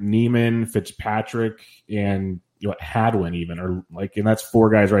Kuchar, Neiman, Fitzpatrick, and Hadwin even, or like, and that's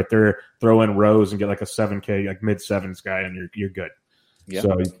four guys right there. Throw in Rose and get like a 7K, like mid sevens guy, and you're good. Yep.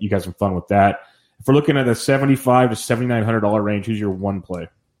 So you got some fun with that. If we're looking at the $7,500 to $7,900 range, who's your one play?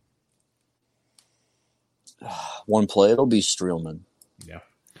 One play, it'll be Streelman. Yeah.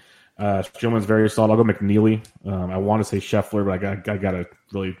 Streelman's very solid. I'll go McNeely. I want to say Scheffler, but I got to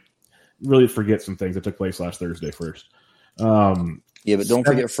really forget some things that took place last Thursday first. Yeah, but don't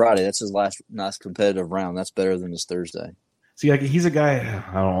forget Friday. That's his last competitive round. That's better than his Thursday. See, like, he's a guy.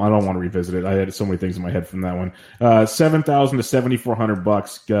 I don't want to revisit it. I had so many things in my head from that one. $7,000 to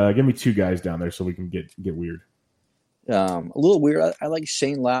 $7,400. Give me two guys down there so we can get weird. A little weird. I like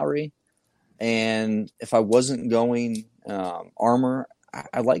Shane Lowry, and if I wasn't going Armour,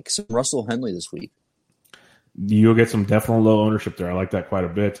 I like some Russell Henley this week. You'll get some definitely low ownership there. I like that quite a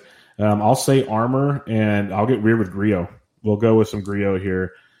bit. I'll say Armour, and I'll get weird with Griot. We'll go with some Griot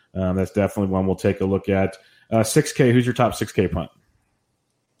here. That's definitely one we'll take a look at. 6K, who's your top 6K punt?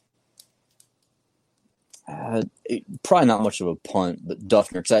 Probably not much of a punt, but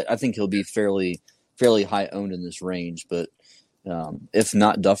Duffner, because I think he'll be fairly high owned in this range. But if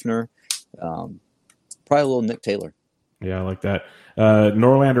not Duffner, probably a little Nick Taylor. Yeah, I like that.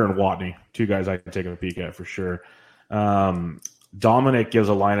 Norlander and Watney, two guys I can take a peek at for sure. Dominic gives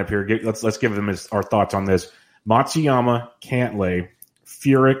a lineup here. Let's give them our thoughts on this. Matsuyama, Cantlay,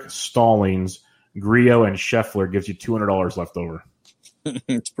 Furyk, Stallings, Griot, and Scheffler gives you $200 left over.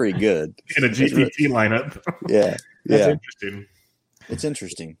 It's pretty good. In a GPP lineup. Yeah. That's interesting. It's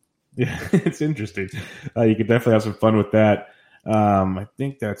interesting. Yeah, it's interesting. You could definitely have some fun with that. I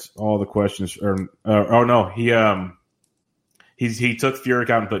think that's all the questions. He took Furyk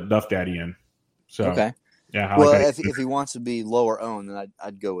out and put Duff Daddy in. So okay. Yeah. Well, if he wants to be lower owned, then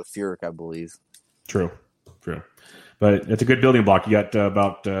I'd go with Furyk, I believe. True. But it's a good building block. You got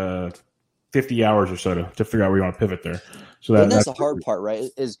about 50 hours or so to figure out where you want to pivot there. So that's the hard part, right?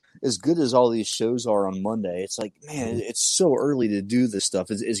 As good as all these shows are on Monday, it's like, man, it's so early to do this stuff.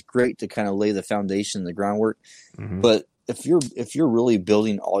 It's great to kind of lay the foundation, the groundwork. Mm-hmm. But if you're really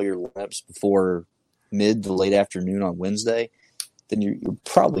building all your lineups before mid to late afternoon on Wednesday, then you're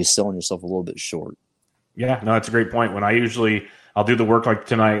probably selling yourself a little bit short. Yeah, no, that's a great point. When I'll do the work like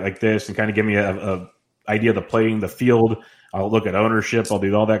tonight, like this, and kind of give me a idea of the playing, the field. I'll look at ownership. I'll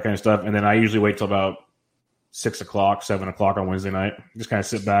do all that kind of stuff. And then I usually wait till about 6 o'clock, 7 o'clock on Wednesday night. Just kind of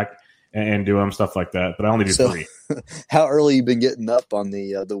sit back and do them, stuff like that. But I only do 3. How early you been getting up on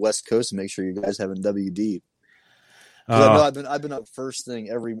the West Coast to make sure you guys haven't WD? I know I've been up first thing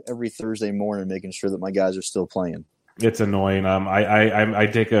every Thursday morning making sure that my guys are still playing. It's annoying. I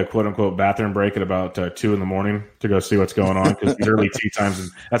take a quote unquote bathroom break at about 2 a.m. to go see what's going on because these early tee times.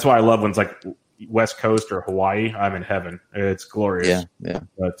 And that's why I love when it's like West Coast or Hawaii. I'm in heaven. It's glorious. Yeah.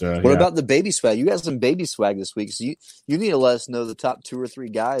 But what about the baby swag? You got some baby swag this week, so you need to let us know the top 2 or 3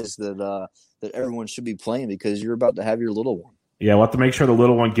 guys that everyone should be playing because you're about to have your little one. Yeah, we'll have to make sure the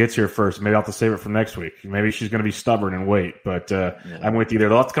little one gets here first. Maybe I'll have to save it for next week. Maybe she's going to be stubborn and wait. But I'm with you there.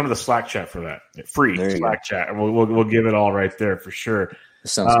 They'll have to come to the Slack chat for that. Free Slack chat. And we'll give it all right there for sure.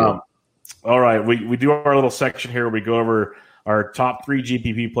 Sounds good. All right. We do our little section here where we go over our top 3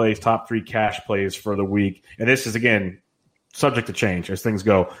 GPP plays, top 3 cash plays for the week. And this is, again, subject to change as things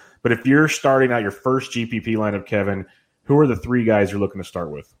go. But if you're starting out your first GPP lineup, Kevin, who are the 3 guys you're looking to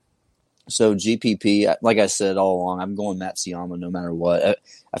start with? So GPP, like I said all along, I'm going Matsuyama no matter what.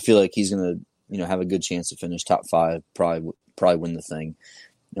 I feel like he's going to, have a good chance to finish top 5, probably win the thing.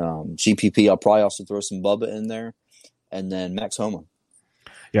 GPP, I'll probably also throw some Bubba in there, and then Max Homa.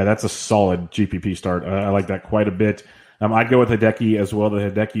 Yeah, that's a solid GPP start. I like that quite a bit. I'd go with Hideki as well.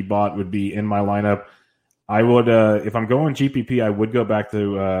 The Hideki bot would be in my lineup. I would, if I'm going GPP, I would go back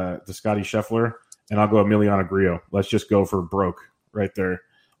to Scotty Scheffler, and I'll go Emiliano Grillo. Let's just go for broke right there.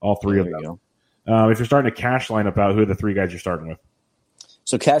 All 3 of them. If you're starting a cash lineup out, who are the 3 guys you're starting with?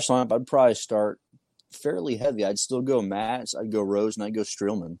 So cash lineup, I'd probably start fairly heavy. I'd still go Matz, I'd go Rose, and I'd go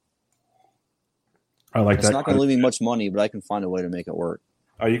Streelman. I like that. It's not going to leave me much money, but I can find a way to make it work.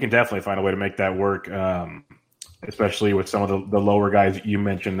 Oh, you can definitely find a way to make that work, especially with some of the lower guys you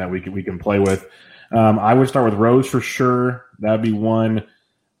mentioned that we can play with. I would start with Rose for sure. That would be 1.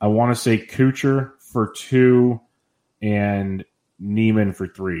 I want to say Kuchar for 2 and Neiman for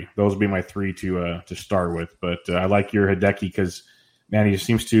 3. Those would be my 3 to start with. But I like your Hideki because, man, he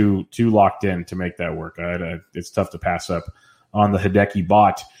seems too locked in to make that work. It's tough to pass up on the Hideki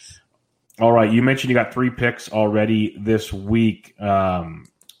bot. All right, you mentioned you got 3 picks already this week.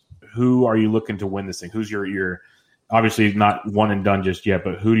 Who are you looking to win this thing? Who's your obviously not one and done just yet,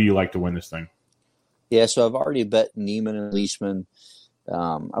 but who do you like to win this thing? Yeah, so I've already bet Neiman and Leishman.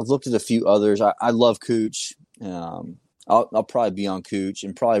 I've looked at a few others. I love Cooch. I'll probably be on Cooch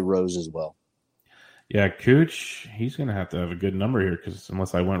and probably Rose as well. Yeah, Cooch, he's going to have a good number here because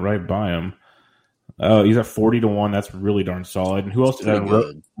unless I went right by him. He's at 40-1. That's really darn solid. And who else?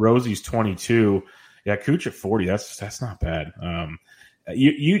 Rosie's 22. Yeah, Cooch at 40. That's not bad.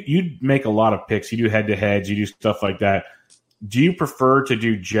 You make a lot of picks. You do head-to-heads. You do stuff like that. Do you prefer to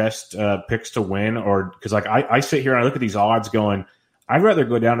do just picks to win? Or because I sit here and I look at these odds going, I'd rather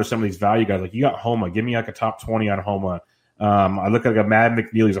go down to some of these value guys. Like you got Homa. Give me like a top 20 on Homa. I look at like a Mad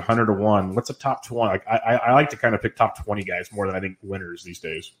McNeely. He's 100-1. What's a top 20? Like I like to kind of pick top 20 guys more than I think winners these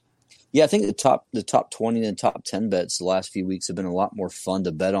days. Yeah, I think the top 20 and top 10 bets the last few weeks have been a lot more fun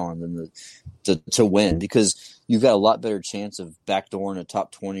to bet on than to win because you've got a lot better chance of backdooring a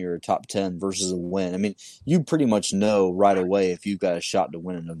top 20 or a top 10 versus a win. I mean, you pretty much know right away if you've got a shot to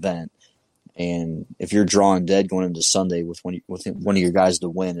win an event. And if you're drawing dead going into Sunday with one of your guys to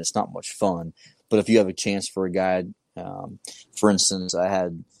win, it's not much fun. But if you have a chance for a guy, for instance, I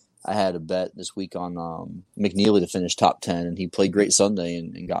had a bet this week on McNeely to finish top 10, and he played great Sunday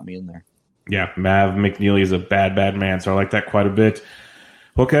and got me in there. Yeah, Mav McNeely is a bad man, so I like that quite a bit.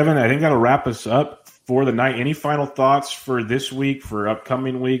 Well, Kevin, I think that'll wrap us up for the night. Any final thoughts for this week, for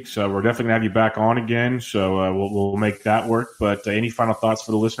upcoming weeks? We're definitely going to have you back on again, so we'll make that work. But any final thoughts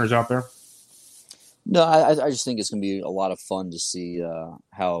for the listeners out there? No, I just think it's going to be a lot of fun to see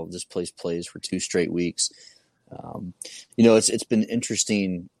how this place plays for 2 straight weeks. It's been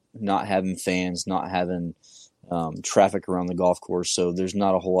interesting not having fans, not having traffic around the golf course, so there's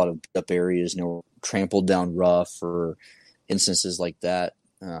not a whole lot of up areas, trampled down rough or instances like that.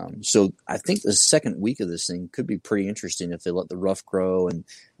 So I think the second week of this thing could be pretty interesting if they let the rough grow and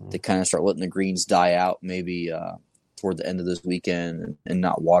they kind of start letting the greens die out maybe toward the end of this weekend and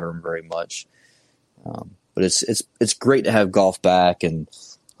not water them very much. But it's great to have golf back, and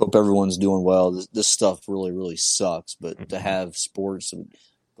hope everyone's doing well. This stuff really, really sucks, but to have sports,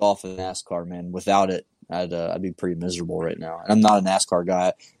 golf and NASCAR, man, without it, I'd be pretty miserable right now. And I'm not a NASCAR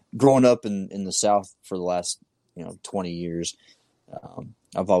guy. Growing up in the South for the last 20 years,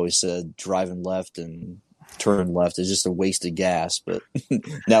 I've always said driving left and turning left is just a waste of gas, but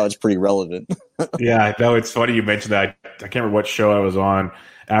now it's pretty relevant. Yeah, no, it's funny you mentioned that. I can't remember what show I was on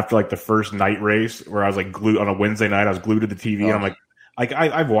after like the first night race where I was like glued on a Wednesday night. I was glued to the TV, and I'm like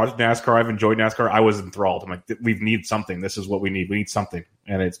I've watched NASCAR. I've enjoyed NASCAR. I was enthralled. I'm like, we need something. This is what we need. We need something,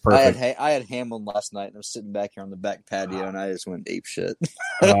 and it's perfect. I had Hamlin last night, and I was sitting back here on the back patio, and I just went ape shit.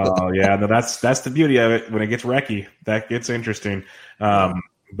 Oh yeah, no, that's the beauty of it. When it gets wrecky, that gets interesting.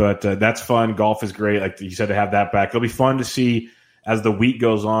 But that's fun. Golf is great. Like you said, to have that back, it'll be fun to see as the week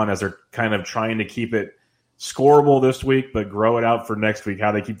goes on, as they're kind of trying to keep it scoreable this week, but grow it out for next week.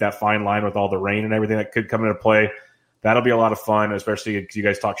 How they keep that fine line with all the rain and everything that could come into play. That'll be a lot of fun, especially because you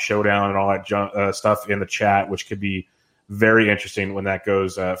guys talk showdown and all that stuff in the chat, which could be very interesting when that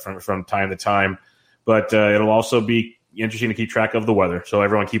goes from time to time. But it'll also be interesting to keep track of the weather. So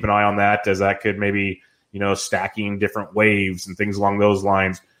everyone keep an eye on that, as that could maybe, stacking different waves and things along those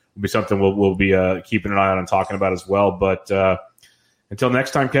lines will be something we'll be keeping an eye on and talking about as well. But until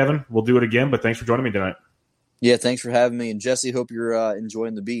next time, Kevin, we'll do it again. But thanks for joining me tonight. Yeah, thanks for having me. And Jesse, hope you're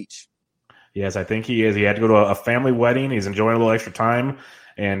enjoying the beach. Yes, I think he is. He had to go to a family wedding. He's enjoying a little extra time,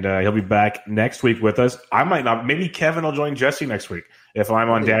 and he'll be back next week with us. I might not. Maybe Kevin will join Jesse next week if I'm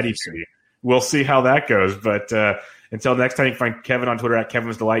on Daddy City. We'll see how that goes. But until next time, you can find Kevin on Twitter at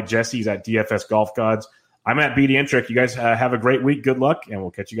Kevin's Delight. Jesse's at DFS Golf Gods. I'm at BD Intric. You guys have a great week. Good luck, and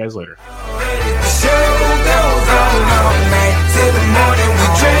we'll catch you guys later.